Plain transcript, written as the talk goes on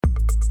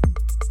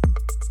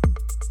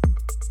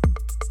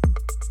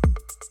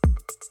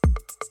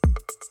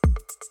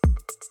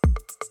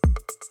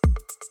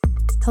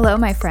Hello,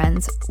 my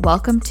friends.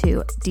 Welcome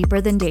to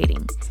Deeper Than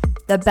Dating,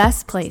 the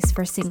best place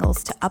for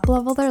singles to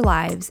uplevel their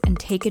lives and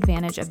take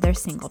advantage of their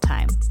single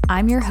time.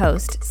 I'm your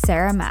host,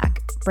 Sarah Mack,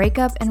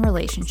 breakup and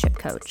relationship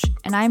coach,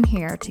 and I'm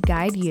here to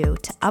guide you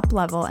to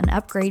uplevel and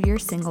upgrade your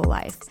single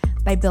life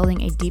by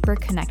building a deeper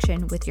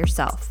connection with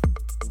yourself.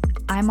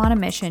 I'm on a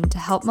mission to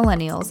help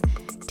millennials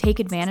take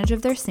advantage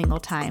of their single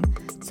time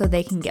so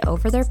they can get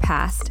over their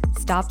past,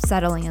 stop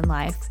settling in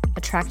life,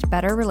 attract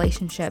better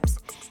relationships,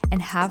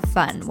 and have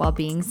fun while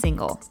being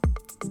single.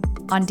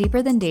 On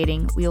Deeper Than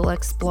Dating, we will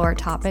explore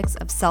topics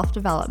of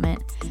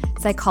self-development,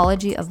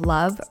 psychology of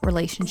love,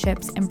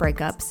 relationships, and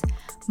breakups,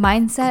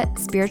 mindset,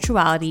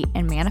 spirituality,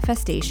 and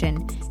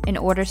manifestation in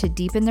order to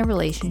deepen the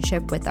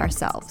relationship with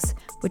ourselves,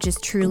 which is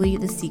truly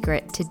the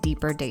secret to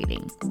deeper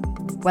dating.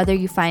 Whether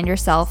you find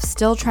yourself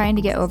still trying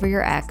to get over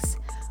your ex,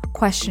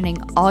 questioning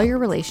all your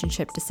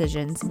relationship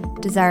decisions,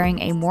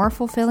 desiring a more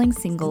fulfilling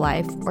single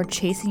life, or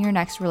chasing your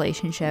next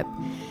relationship,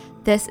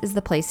 this is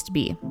the place to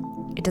be.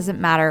 It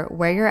doesn't matter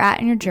where you're at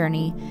in your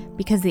journey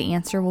because the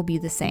answer will be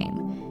the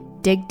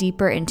same. Dig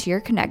deeper into your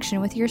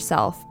connection with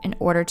yourself in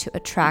order to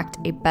attract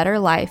a better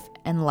life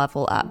and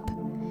level up.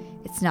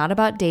 It's not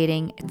about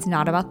dating, it's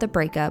not about the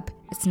breakup,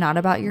 it's not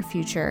about your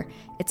future,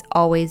 it's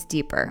always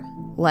deeper.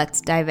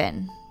 Let's dive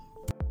in.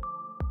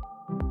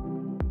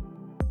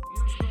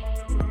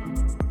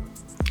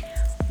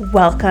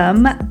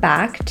 Welcome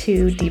back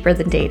to Deeper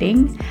Than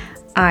Dating.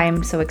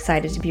 I'm so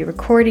excited to be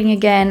recording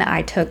again.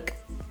 I took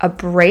a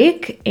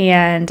break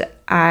and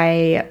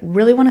I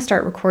really want to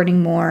start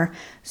recording more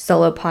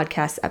solo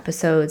podcast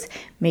episodes,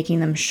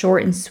 making them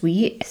short and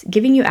sweet,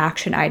 giving you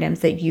action items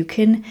that you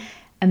can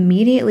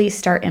immediately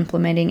start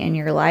implementing in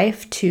your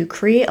life to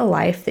create a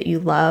life that you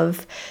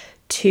love,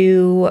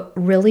 to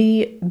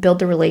really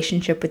build a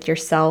relationship with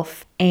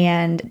yourself,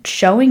 and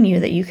showing you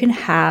that you can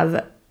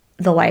have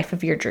the life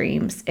of your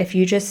dreams if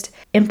you just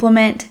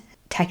implement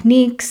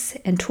techniques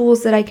and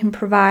tools that I can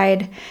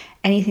provide,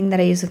 anything that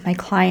I use with my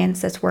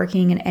clients that's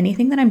working, and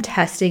anything that I'm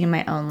testing in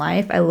my own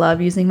life. I love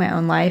using my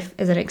own life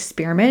as an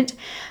experiment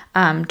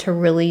to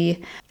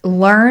really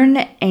learn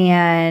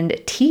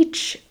and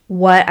teach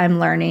what I'm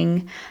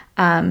learning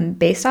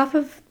based off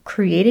of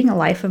creating a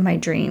life of my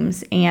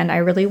dreams. And I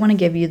really want to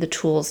give you the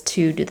tools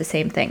to do the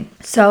same thing.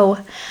 So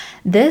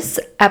this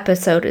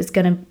episode is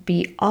going to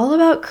be all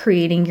about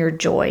creating your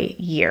joy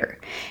year.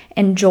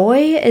 And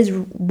joy is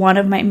one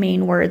of my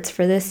main words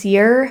for this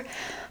year,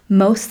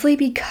 mostly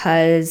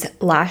because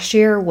last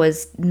year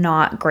was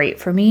not great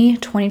for me.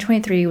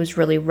 2023 was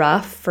really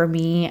rough for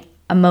me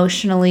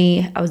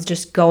emotionally. I was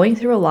just going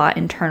through a lot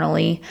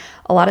internally,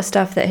 a lot of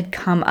stuff that had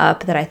come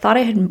up that I thought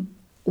I had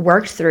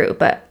worked through,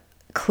 but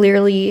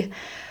clearly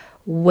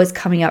was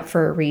coming up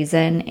for a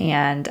reason.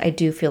 And I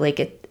do feel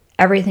like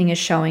everything is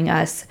showing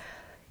us,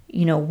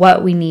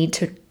 what we need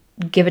to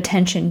give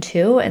attention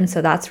to. And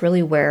so that's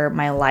really where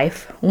my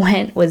life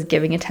went, was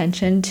giving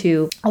attention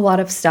to a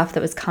lot of stuff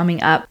that was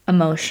coming up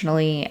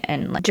emotionally,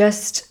 and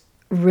just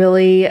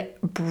really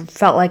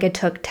felt like I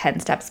took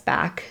 10 steps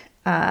back.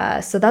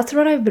 So that's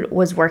what I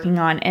was working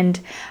on, and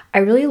I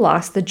really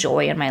lost the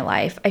joy in my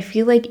life. I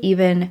feel like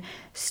even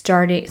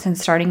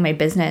since starting my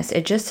business,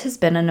 it just has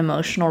been an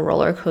emotional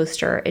roller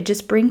coaster. It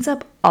just brings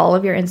up all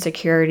of your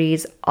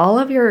insecurities, all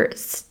of your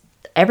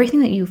everything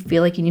that you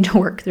feel like you need to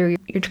work through.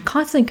 You're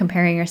constantly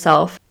comparing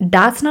yourself.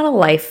 That's not a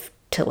life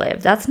to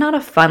live. That's not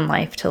a fun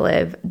life to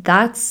live.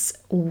 That's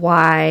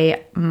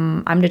why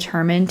I'm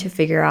determined to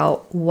figure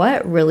out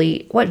what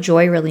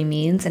joy really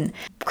means, and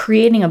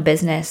creating a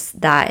business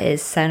that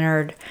is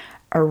centered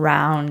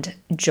around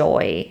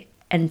joy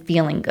and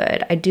feeling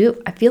good.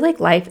 I feel like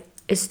life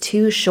is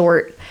too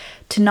short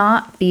to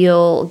not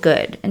feel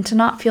good and to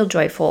not feel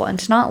joyful and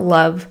to not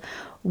love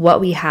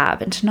what we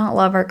have and to not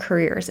love our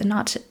careers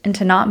and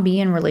to not be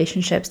in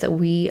relationships that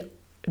we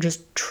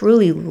just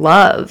truly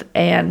love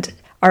and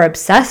are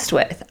obsessed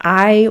with.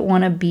 I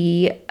want to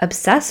be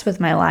obsessed with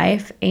my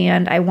life,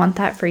 and I want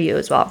that for you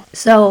as well.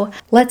 So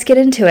let's get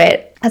into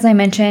it. As I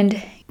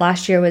mentioned,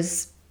 last year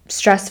was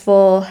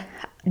stressful,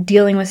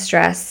 dealing with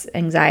stress,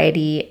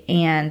 anxiety,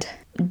 and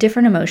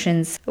different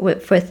emotions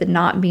with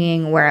not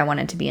being where I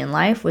wanted to be in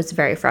life was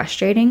very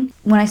frustrating.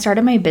 When I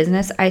started my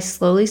business, I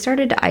slowly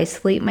started to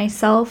isolate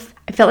myself.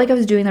 I felt like I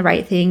was doing the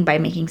right thing by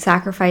making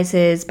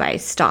sacrifices, by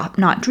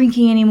not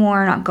drinking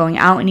anymore, not going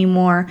out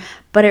anymore.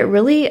 But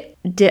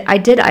I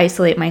did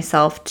isolate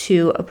myself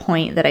to a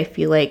point that I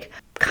feel like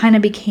kind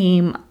of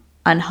became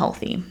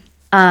unhealthy.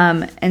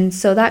 And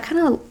so that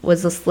kind of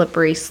was a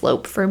slippery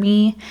slope for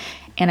me.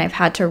 And I've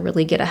had to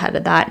really get ahead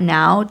of that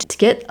now to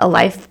get a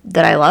life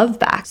that I love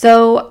back.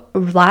 So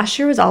last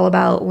year was all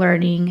about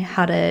learning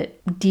how to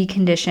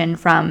decondition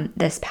from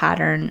this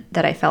pattern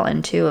that I fell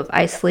into of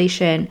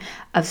isolation,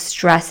 of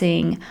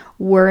stressing,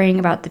 worrying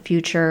about the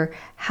future,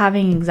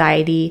 having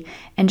anxiety,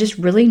 and just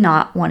really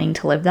not wanting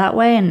to live that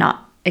way and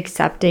not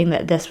accepting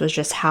that this was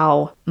just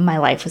how my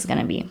life was going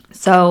to be.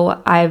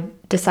 So I've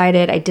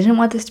decided I didn't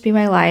want this to be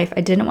my life.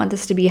 I didn't want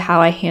this to be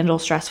how I handle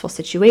stressful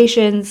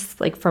situations,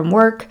 like from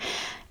work.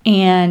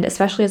 And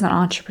especially as an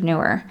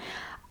entrepreneur,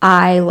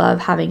 I love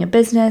having a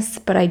business,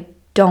 but I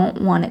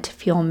don't want it to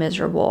feel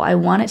miserable. I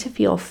want it to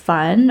feel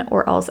fun,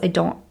 or else I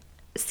don't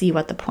see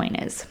what the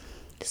point is.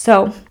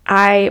 So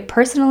I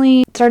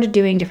personally started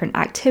doing different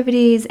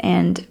activities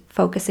and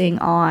focusing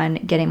on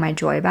getting my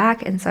joy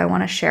back. And so I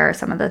want to share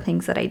some of the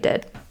things that I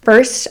did.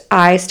 First,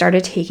 I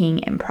started taking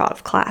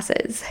improv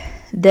classes.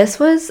 This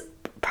was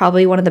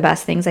probably one of the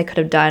best things I could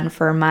have done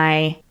for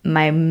my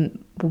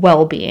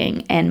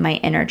well-being and my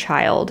inner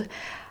child.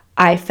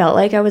 I felt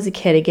like I was a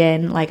kid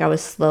again, like I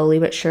was slowly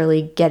but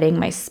surely getting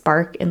my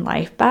spark in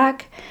life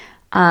back.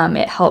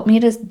 It helped me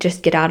to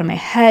just get out of my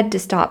head, to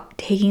stop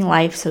taking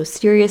life so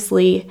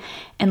seriously.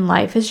 And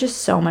life is just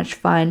so much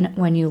fun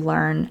when you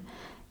learn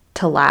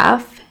to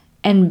laugh,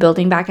 and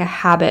building back a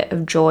habit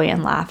of joy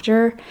and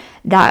laughter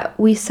that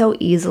we so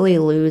easily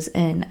lose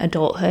in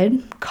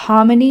adulthood.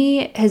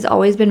 Comedy has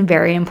always been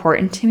very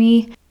important to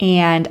me,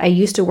 and I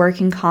used to work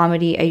in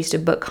comedy. I used to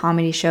book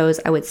comedy shows.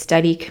 I would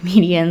study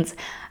comedians.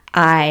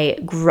 I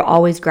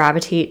always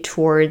gravitate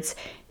towards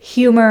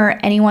humor,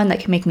 anyone that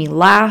can make me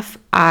laugh.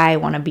 I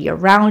want to be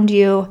around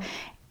you.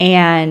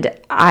 And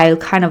I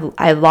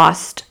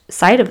lost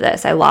sight of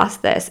this. I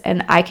lost this.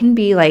 And I can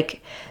be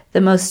like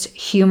the most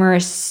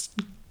humorous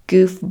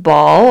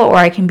goofball, or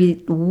I can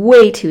be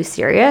way too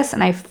serious.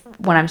 And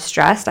when I'm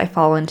stressed, I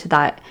fall into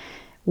that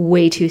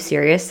way too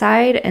serious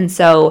side. And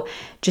so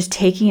just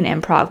taking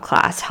an improv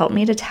class helped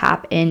me to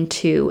tap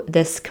into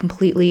this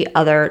completely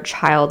other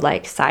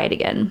childlike side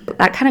again.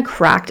 That kind of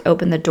cracked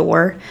open the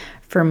door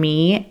for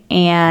me,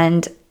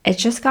 and it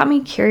just got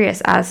me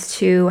curious as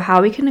to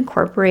how we can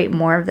incorporate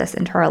more of this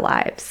into our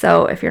lives.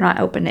 So if you're not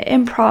open to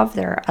improv,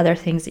 there are other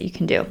things that you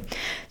can do.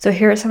 So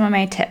here are some of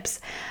my tips.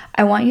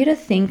 I want you to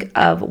think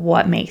of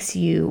what makes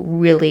you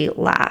really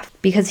laugh,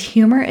 because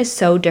humor is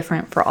so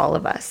different for all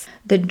of us.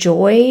 The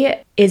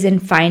joy is in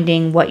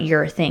finding what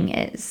your thing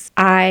is.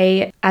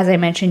 I, as I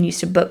mentioned,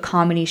 used to book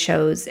comedy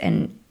shows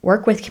and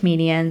work with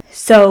comedians.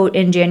 So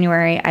in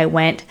January, I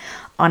went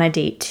on a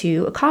date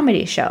to a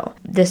comedy show.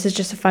 This is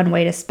just a fun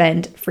way to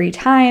spend free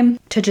time,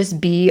 to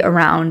just be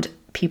around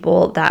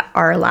people that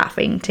are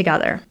laughing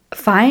together.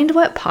 Find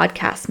what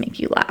podcasts make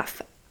you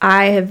laugh.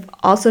 I have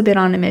also been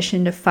on a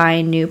mission to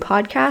find new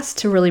podcasts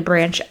to really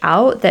branch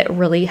out that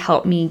really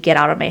help me get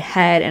out of my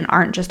head and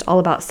aren't just all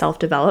about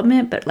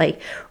self-development, but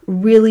like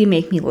really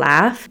make me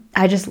laugh.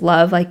 I just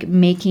love like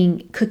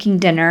cooking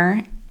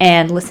dinner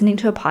and listening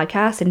to a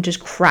podcast and just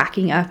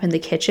cracking up in the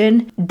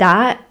kitchen.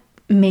 That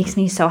makes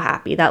me so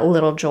happy. That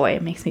little joy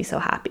makes me so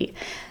happy.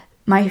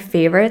 My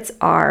favorites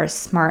are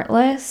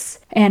Smartless,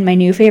 and my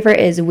new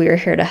favorite is We're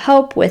Here to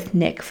Help with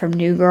Nick from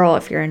New Girl,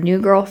 if you're a New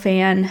Girl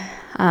fan.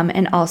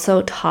 And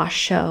also Tosh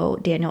Show,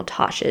 Daniel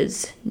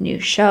Tosh's new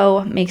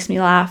show, makes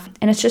me laugh.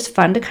 And it's just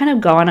fun to kind of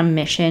go on a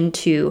mission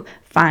to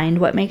find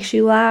what makes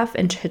you laugh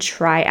and to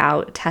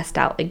test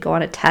out, like go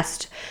on a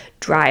test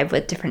drive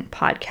with different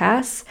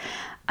podcasts.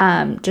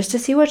 Just to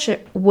see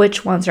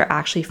which ones are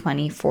actually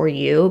funny for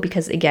you,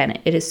 because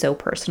again, it is so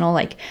personal.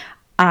 Like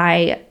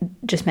I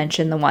just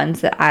mentioned the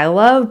ones that I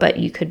love, but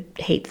you could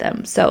hate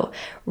them. So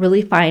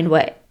really find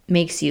what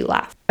makes you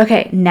laugh.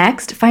 Okay,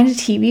 next, find a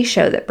TV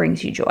show that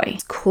brings you joy.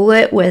 Cool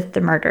it with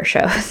the murder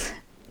shows.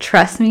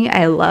 Trust me,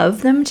 I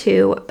love them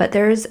too, but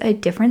there's a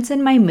difference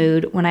in my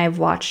mood when I've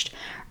watched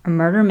a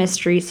murder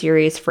mystery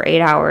series for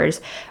 8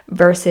 hours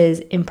versus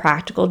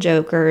Impractical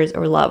Jokers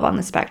or Love on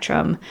the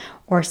Spectrum,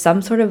 or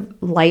some sort of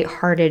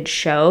lighthearted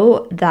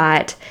show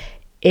that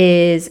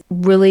is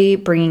really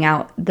bringing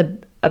out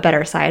a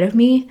better side of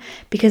me,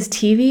 because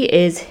TV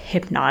is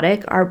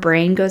hypnotic. Our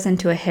brain goes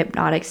into a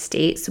hypnotic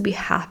state, so we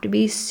have to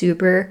be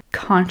super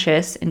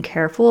conscious and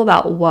careful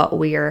about what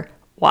we're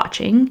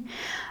watching,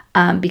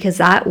 because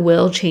that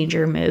will change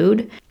your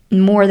mood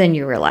more than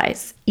you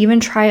realize. Even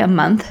try a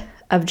month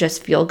of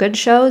just feel-good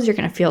shows. You're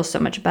going to feel so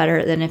much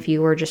better than if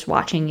you were just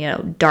watching,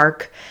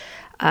 dark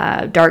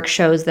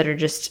shows that are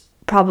just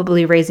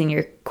probably raising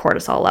your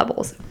cortisol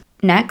levels.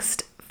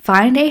 Next,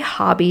 find a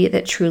hobby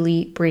that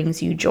truly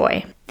brings you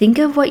joy. Think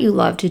of what you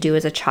loved to do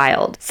as a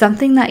child,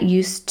 something that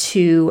used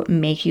to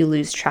make you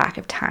lose track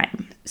of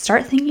time.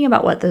 Start thinking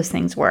about what those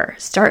things were.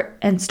 Start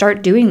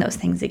doing those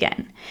things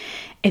again.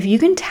 If you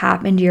can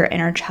tap into your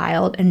inner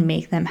child and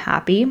make them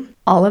happy,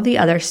 all of the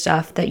other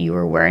stuff that you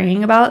were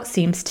worrying about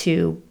seems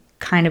to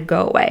kind of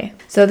go away.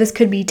 So this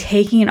could be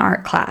taking an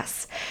art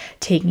class,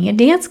 taking a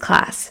dance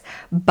class,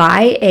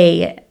 buy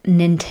a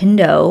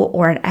Nintendo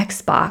or an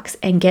Xbox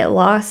and get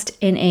lost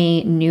in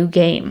a new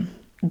game.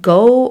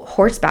 Go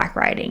horseback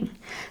riding.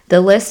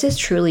 The list is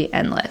truly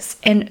endless.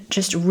 And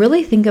just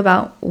really think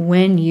about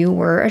when you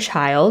were a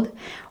child,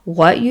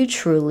 what you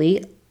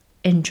truly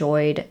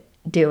enjoyed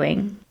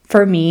doing.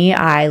 For me,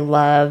 I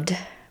loved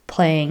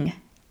playing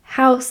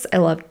house. I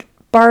loved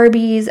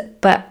Barbies,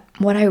 but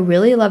what I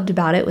really loved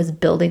about it was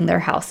building their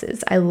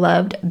houses. I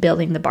loved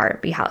building the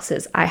Barbie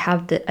houses. I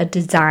have a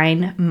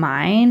design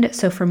mind.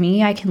 So for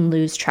me, I can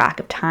lose track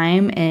of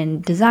time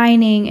in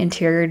designing,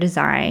 interior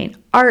design,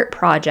 art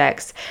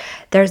projects.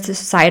 There's this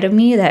side of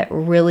me that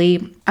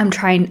really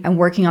I'm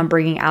working on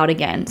bringing out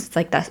again. It's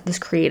like this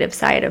creative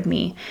side of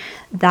me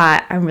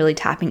that I'm really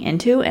tapping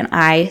into. And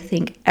I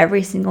think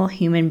every single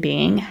human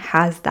being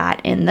has that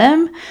in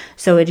them.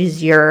 So it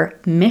is your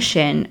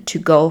mission to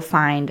go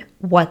find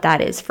what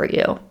that is for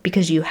you,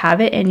 because you have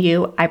it in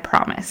you, I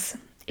promise.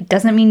 It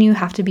doesn't mean you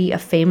have to be a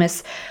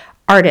famous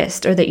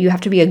artist or that you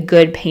have to be a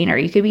good painter.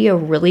 You could be a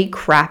really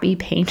crappy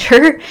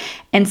painter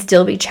and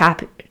still be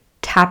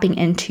tapping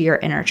into your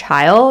inner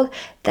child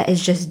that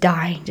is just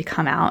dying to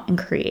come out and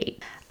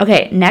create.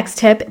 Okay, next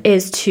tip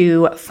is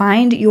to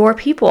find your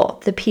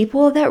people, the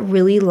people that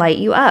really light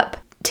you up.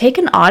 Take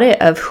an audit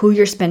of who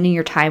you're spending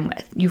your time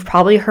with. You've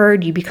probably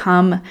heard you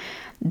become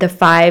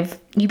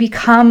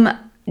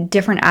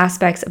different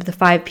aspects of the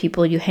 5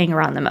 people you hang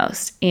around the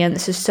most. And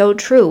this is so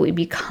true. We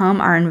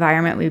become our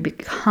environment. We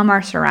become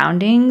our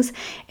surroundings.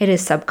 It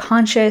is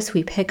subconscious.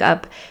 We pick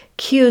up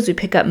cues. We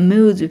pick up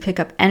moods. We pick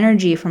up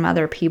energy from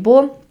other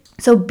people.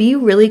 So be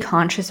really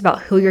conscious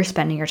about who you're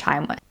spending your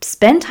time with.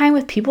 Spend time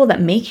with people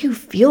that make you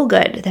feel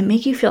good, that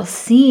make you feel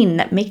seen,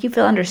 that make you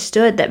feel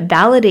understood, that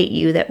validate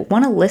you, that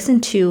want to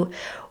listen to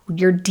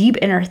your deep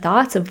inner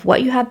thoughts of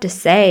what you have to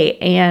say,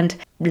 and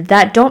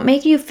that don't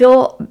make you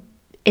feel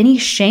any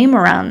shame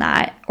around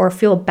that or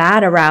feel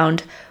bad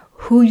around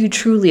who you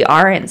truly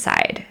are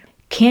inside.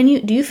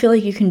 Do you feel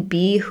like you can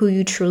be who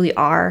you truly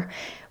are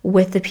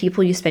with the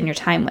people you spend your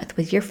time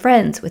with your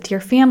friends, with your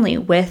family,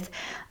 with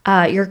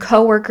your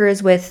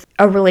coworkers, with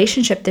a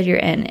relationship that you're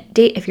in?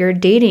 If you're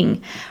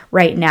dating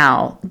right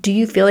now, do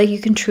you feel like you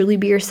can truly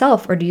be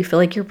yourself, or do you feel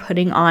like you're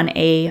putting on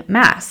a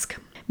mask?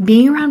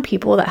 Being around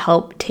people that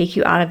help take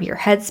you out of your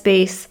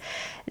headspace,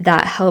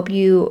 that help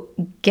you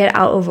get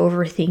out of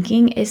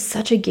overthinking, is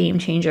such a game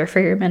changer for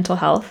your mental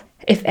health.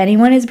 If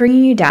anyone is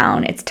bringing you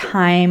down, it's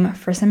time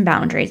for some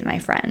boundaries, my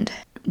friend.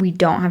 We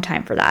don't have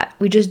time for that.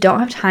 We just don't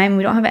have time.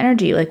 We don't have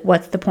energy. Like,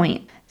 what's the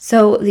point?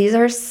 So these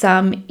are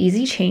some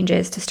easy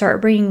changes to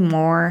start bringing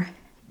more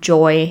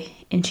joy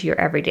into your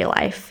everyday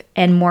life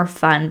and more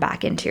fun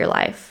back into your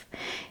life.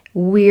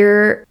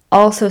 We're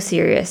also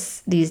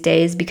serious these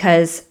days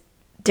because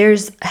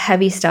there's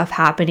heavy stuff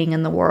happening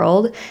in the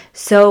world.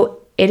 So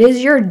it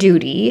is your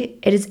duty,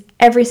 it is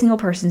every single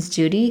person's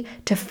duty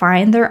to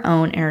find their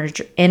own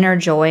inner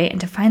joy and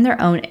to find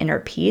their own inner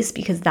peace,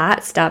 because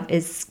that stuff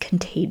is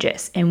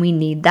contagious and we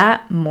need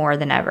that more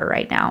than ever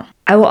right now.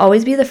 I will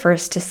always be the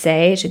first to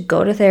say to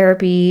go to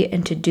therapy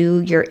and to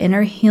do your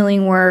inner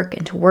healing work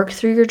and to work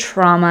through your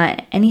trauma,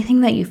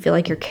 anything that you feel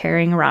like you're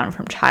carrying around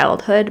from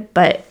childhood.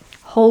 But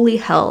holy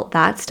hell,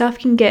 that stuff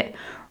can get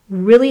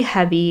really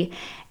heavy.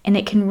 And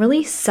it can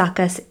really suck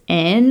us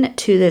in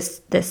to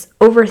this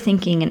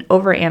overthinking and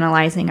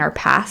overanalyzing our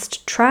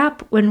past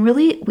trap, when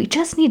really we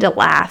just need to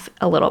laugh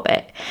a little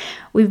bit.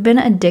 We've been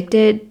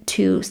addicted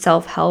to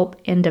self-help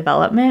and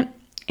development,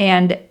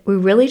 and we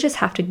really just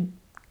have to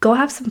go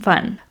have some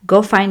fun.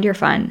 Go find your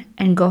fun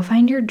and go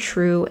find your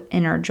true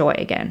inner joy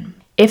again.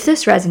 If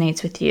this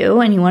resonates with you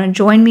and you want to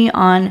join me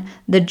on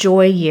the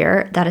Joy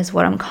Year, that is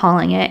what I'm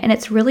calling it. And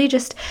it's really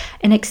just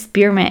an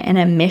experiment and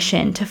a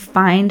mission to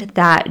find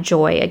that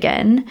joy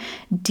again.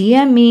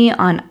 DM me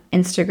on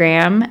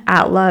Instagram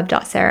at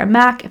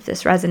love.sarahmac if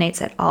this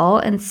resonates at all,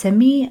 and send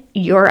me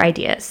your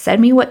ideas.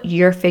 Send me what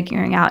you're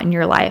figuring out in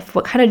your life,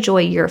 what kind of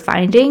joy you're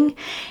finding,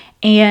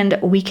 and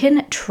we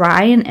can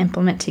try and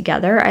implement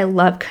together. I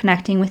love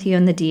connecting with you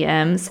in the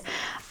DMs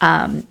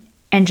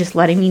and just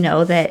letting me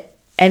know that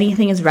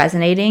anything is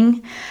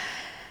resonating,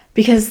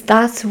 because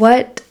that's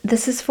what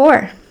this is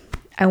for.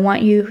 I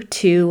want you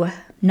to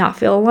not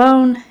feel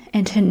alone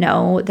and to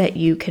know that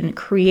you can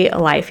create a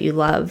life you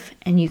love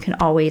and you can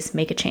always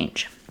make a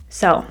change.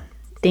 So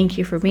thank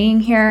you for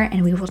being here,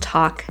 and we will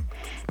talk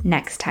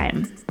next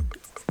time.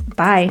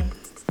 Bye.